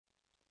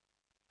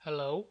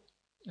Hello,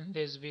 in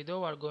this video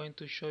we are going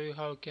to show you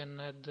how you can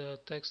add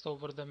text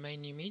over the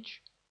main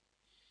image.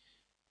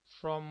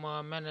 From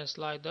Manage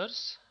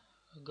Sliders,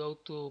 go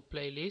to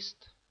Playlist.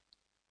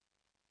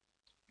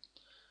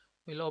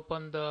 We'll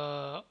open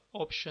the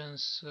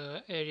Options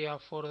area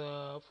for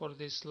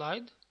this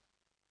slide.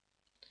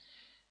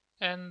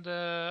 And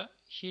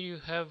here you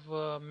have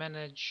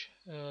Manage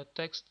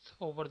Text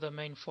over the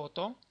main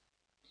photo.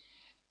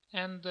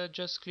 And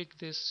just click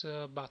this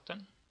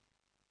button.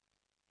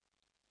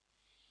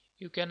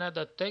 You can add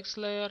a text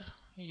layer,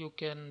 you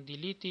can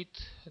delete it,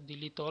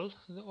 delete all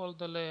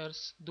the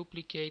layers,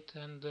 duplicate,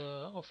 and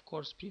of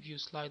course preview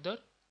slider.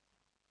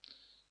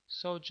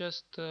 So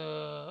just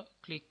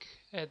click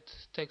add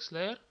text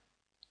layer.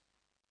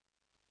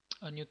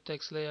 A new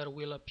text layer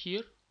will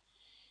appear.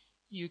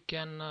 You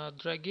can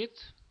drag it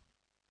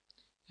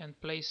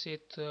and place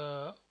it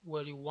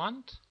where you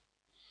want.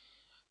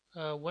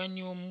 When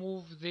you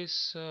move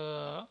this,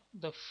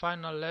 the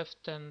final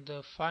left and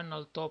the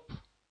final top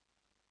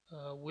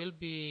will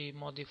be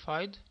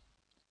modified.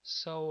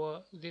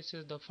 So this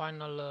is the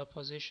final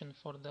position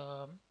for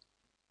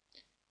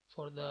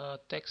the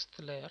text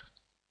layer.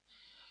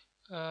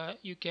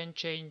 You can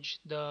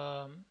change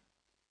the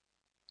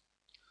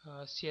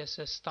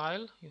CSS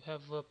style. You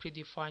have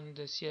predefined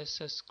the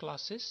CSS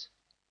classes.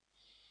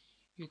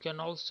 You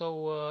can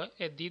also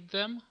edit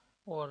them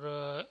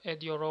or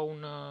add your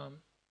own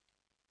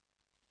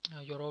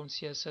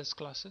CSS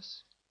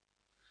classes.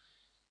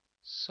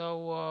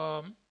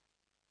 So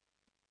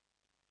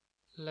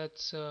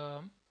let's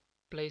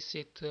place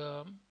it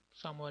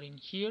somewhere in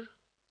here.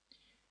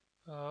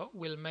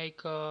 We'll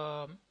make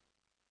an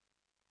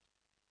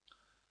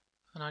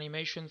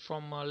animation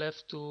from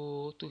left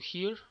to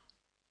here,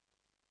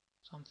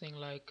 something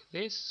like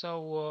this.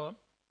 So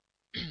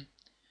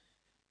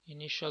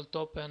initial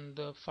top and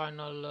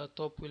final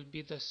top will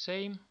be the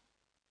same.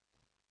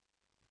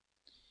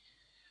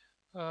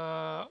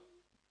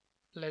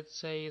 Let's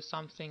say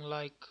something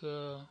like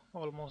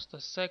almost a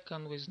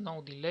second with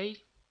no delay.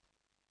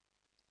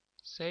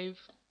 Save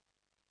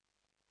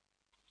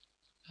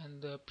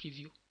and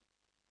preview.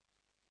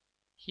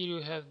 Here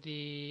you have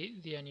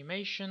the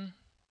animation.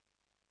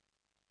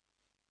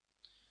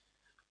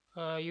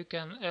 You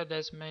can add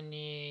as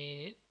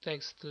many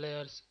text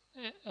layers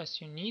as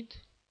you need.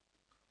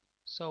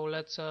 So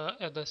let's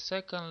add a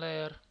second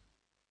layer.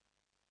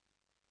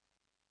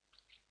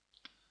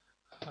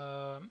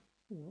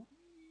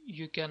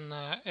 You can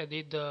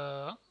edit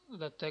the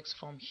text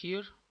from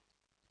here.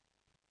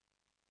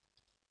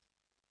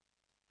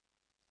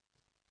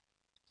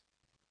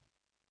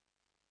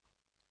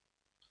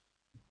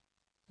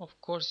 Of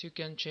course, you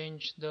can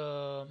change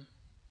the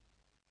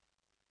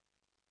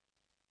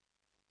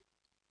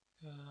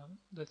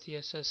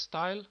CSS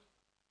style.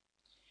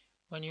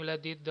 When you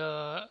edit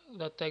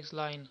the text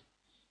line,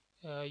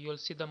 you'll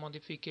see the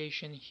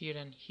modification here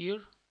and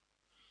here.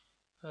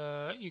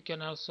 You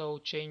can also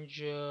change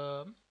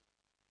the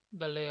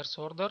layers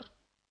order.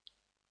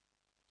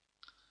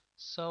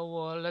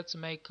 So let's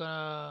make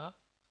an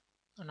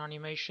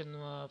animation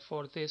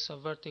for this, a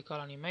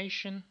vertical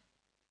animation.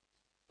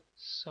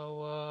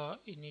 So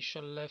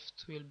initial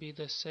left will be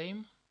the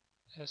same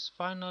as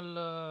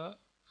final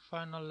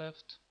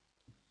left.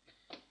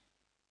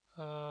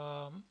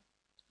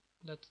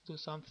 Let's do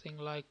something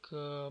like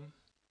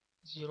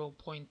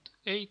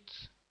 0.8,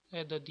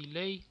 add a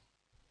delay,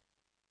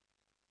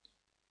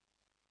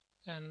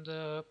 and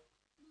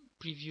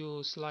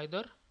preview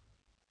slider.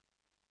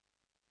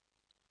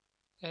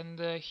 And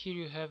here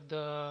you have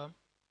the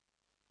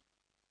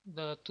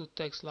two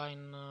text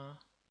line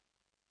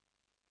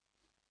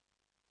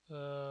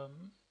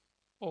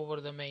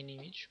over the main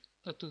image,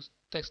 the two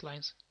text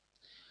lines.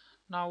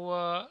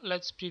 Now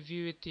let's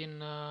preview it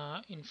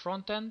in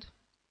front end.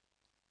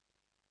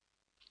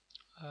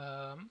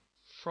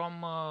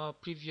 From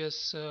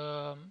previous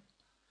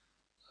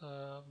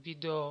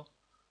video,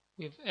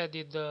 we've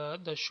added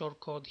the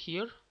shortcode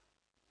here.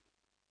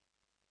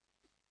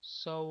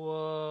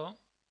 So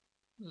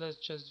let's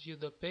just view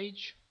the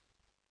page.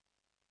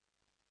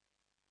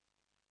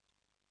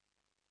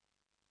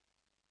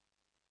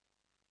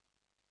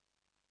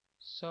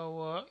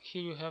 So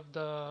here you have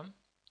the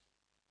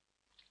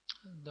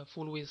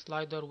full width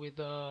slider with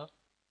the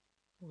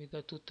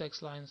two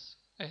text lines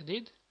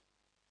added,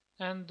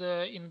 and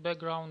in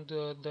background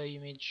the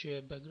image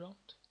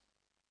background.